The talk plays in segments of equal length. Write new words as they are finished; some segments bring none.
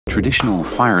Traditional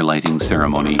fire lighting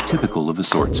ceremony typical of a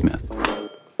swordsmith.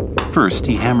 First,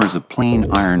 he hammers a plain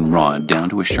iron rod down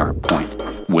to a sharp point.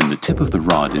 When the tip of the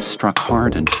rod is struck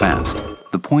hard and fast,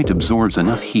 the point absorbs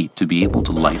enough heat to be able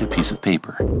to light a piece of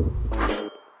paper.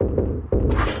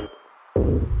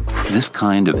 This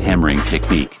kind of hammering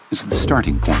technique is the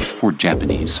starting point for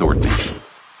Japanese sword making.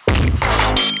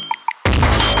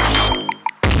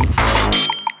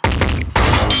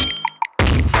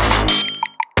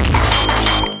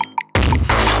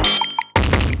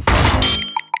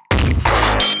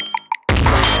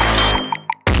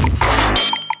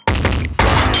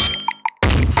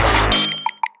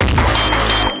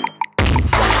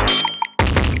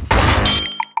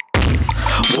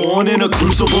 Born in a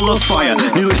crucible of fire,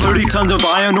 nearly 30 tons of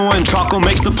iron ore and charcoal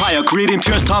makes the pyre, creating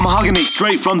purest tamahagane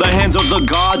straight from the hands of the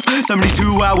gods. 72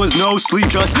 hours, no sleep,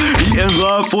 just heat and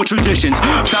love for traditions.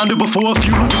 Founded before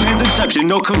feudal Japan's inception,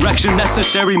 no correction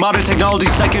necessary. Modern technology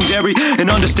secondary, an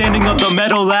understanding of the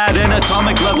metal at an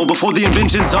atomic level. Before the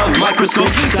inventions of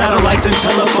microscopes, satellites and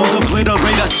telephones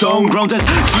obliterate a stone groans as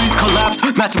trees collapse.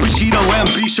 Master Bushido and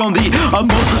be shown the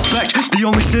utmost respect. The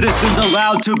only citizens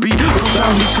allowed to be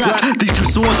profoundly trapped. These two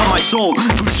swords on my soul,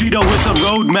 Bushido is the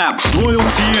roadmap.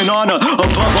 Loyalty and honor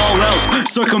above all else.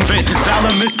 Circumvent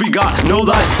valor misbegot. Know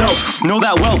thyself, know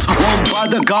that wealth won't buy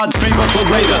the god's favor for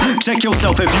later. Check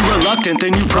yourself, if you reluctant,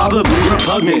 then you probably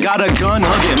repugnant. Got a gun,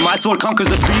 hug it. My sword conquers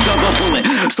the speed of a bullet.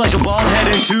 Slice your bald head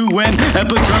in two when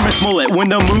epidermis mullet. When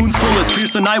the moon's fullest,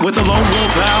 pierce the night with a lone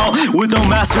wolf howl. With no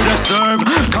master to serve,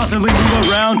 constantly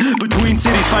move around between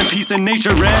cities, find peace in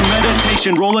nature and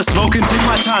meditation. Roll a smoke and take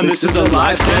my time. This is a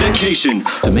life dedication.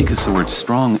 To make a sword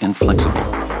strong and flexible,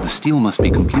 the steel must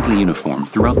be completely uniform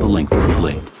throughout the length of the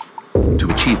blade.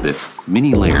 To achieve this,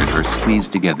 many layers are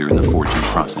squeezed together in the forging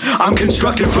process. I'm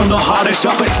constructed from the hardest,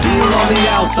 sharpest steel on the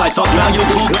outside. Soft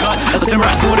malleable cut, a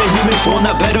samurai sword in human form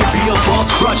that better be a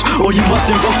false crutch. Or you must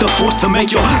invoke the force to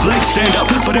make your legs stand up.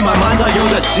 But in my mind I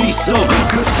owe the sea, so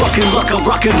good fucking luck. A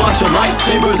rocket launcher,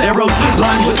 lightsabers, arrows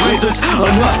lined with razors,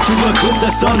 enough to eclipse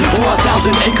the sun.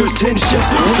 4,000 acres, 10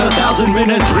 ships with 1,000 men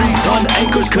and 3-ton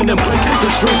anchors couldn't break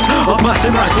the strength of my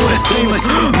samurai sword is stainless,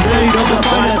 made of the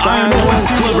finest iron ore and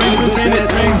steel arrangement. And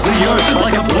it rings the earth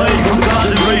like a plague from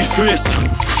God's enraged fist.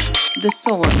 The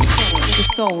sword, the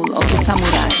soul of the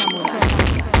samurai.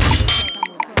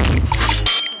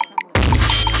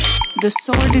 The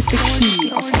sword is the key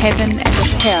of heaven and of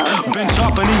hell. Been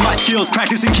sharpening my skills,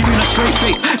 practicing keeping a straight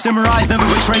face. Samurais never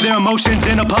betray their emotions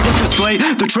in a public display.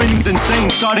 The training's insane,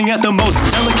 starting at the most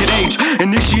delicate age.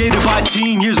 Initiated by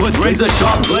teen years with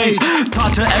razor-sharp blades.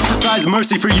 Taught to exercise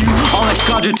mercy for you, I'll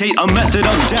excogitate a method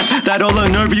of death that'll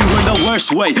unnerve you in the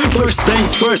worst way. First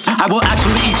things first, I will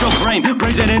actually eat your brain.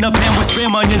 Braise it in a pan with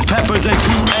spam, onions, peppers, and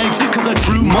 2 eggs. Cause a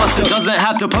true monster doesn't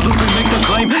have to publicly make the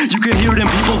claim. You can hear it in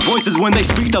people's voices when they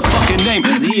speak the fucking name.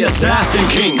 The assassin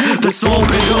king, the soul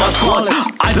bender of squads.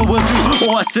 Either will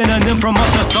do, or a synonym from a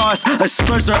thesaurus.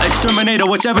 Asperser, exterminator,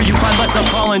 whichever you find less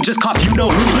appalling. Just cough, you know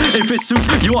who, if it suits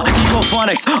your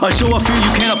ecophonics. A show of fear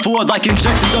you can't afford, like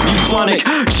injections of eubonic.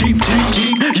 Cheap, cheap,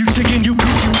 cheap, you chicken, you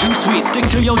poop, you too sweet. Stick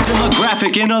to your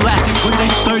demographic, inelastic twins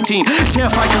age 13.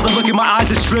 Terrified cause the look in my eyes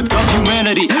is stripped of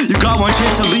humanity. You got one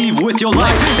chance to leave with your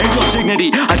life and your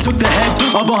dignity. I took the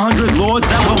heads of 100 lords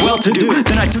that were well-to-do.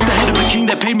 Then I took the head of the king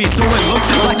that paid me so it looks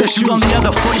like the shoes on the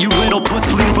other foot. You little puss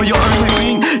bleeding for your earthly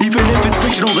being. Even if it's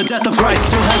fictional, the death of Christ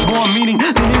still has more meaning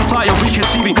than any thought you'll be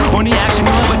conceiving or any action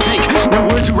you'll ever take. The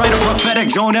words you write are prophetic,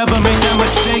 don't ever make that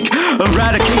mistake.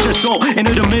 Eradicate your soul in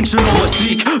a dimensional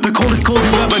mystique. The coldest cold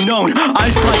you've ever known,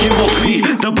 ice like it will be.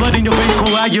 The blood in your veins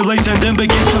coagulates and then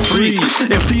begins to freeze.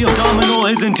 If the abdominal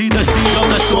is indeed the seed of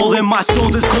the soul, then my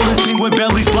soul's as cold as penguin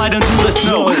belly slide into the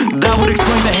snow. That would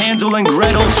explain the Hansel and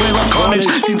Gretel trail of carnage.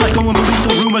 Seems like no one believes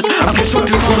the rumors. I'm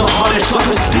constructed from the hardest,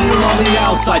 sharpest steel on the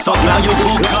outside. Soft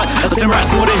malleable cut, a samurai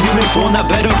sword in human form that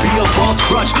better be a false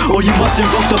crutch. Or you must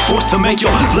invoke the force to make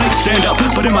your legs stand up.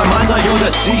 But in my mind I owe the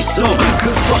sea, so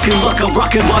good fucking luck. A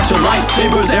rocket launcher,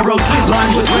 lightsabers, arrows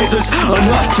lined with razors,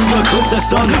 enough to eclipse the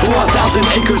sun.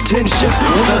 4,000 acres, 10 ships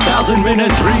with 1,000 men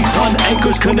and 3-ton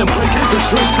anchors couldn't break the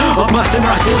strength of my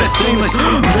samurai sword is stainless,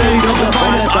 made of the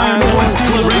finest iron ore and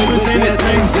steel arrangements. And it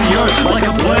rings the earth like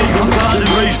a plague from God's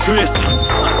enraged fist.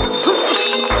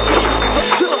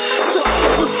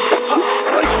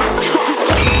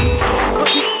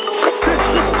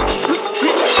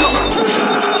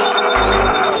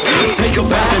 Take a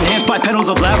bath enhanced by petals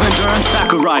of lavender and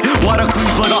saccharide. Water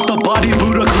cleans blood off the body,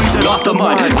 Buddha cleans it off the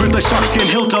mud. Grip the shark skin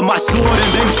hilt of my sword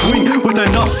and then swing with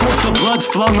enough force the blood's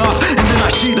flung off, and then I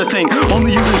sheathe the thing,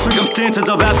 only using circumstances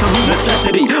of absolute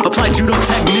necessity. Apply judo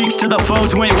techniques to the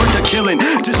foes who ain't worth the killing.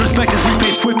 Disrespect is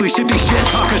repaid swiftly, shifty shit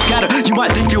talkers scatter. You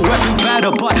might think your weapon's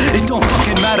better, but it don't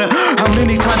fucking matter how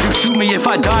many times you shoot me. If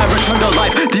I die, I return to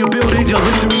life. The ability to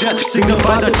live through death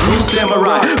signifies a true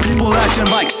samurai. People acting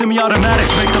like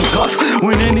semi-automatics make them tough,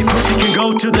 when any pussy can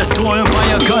go to the store and buy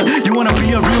a gun. You wanna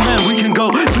be a real man, we can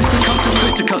go fisticuffs to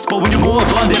fisticuffs, but when you're more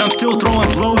abundant, I'm still throwing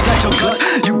blows at your guts.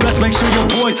 You best make sure your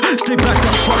boys stay back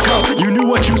the fuck up. You knew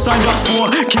what you signed up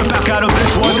for, can't back out of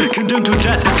this one. Condemned to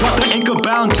death, drop the anchor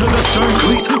bound to the stern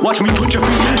cleats. Watch me put your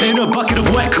feet in a bucket of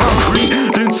wet concrete,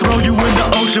 then throw you in the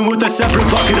ocean with a separate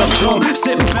bucket of chum.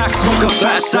 Sit back, smoke a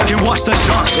fat sack and watch the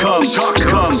sharks come. Sharks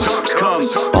come, sharks come.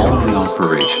 All the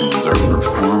operations are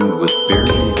performed with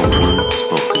barely a word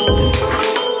spoken.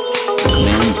 The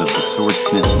commands of the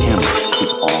swordsmith's hammer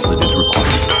is all that is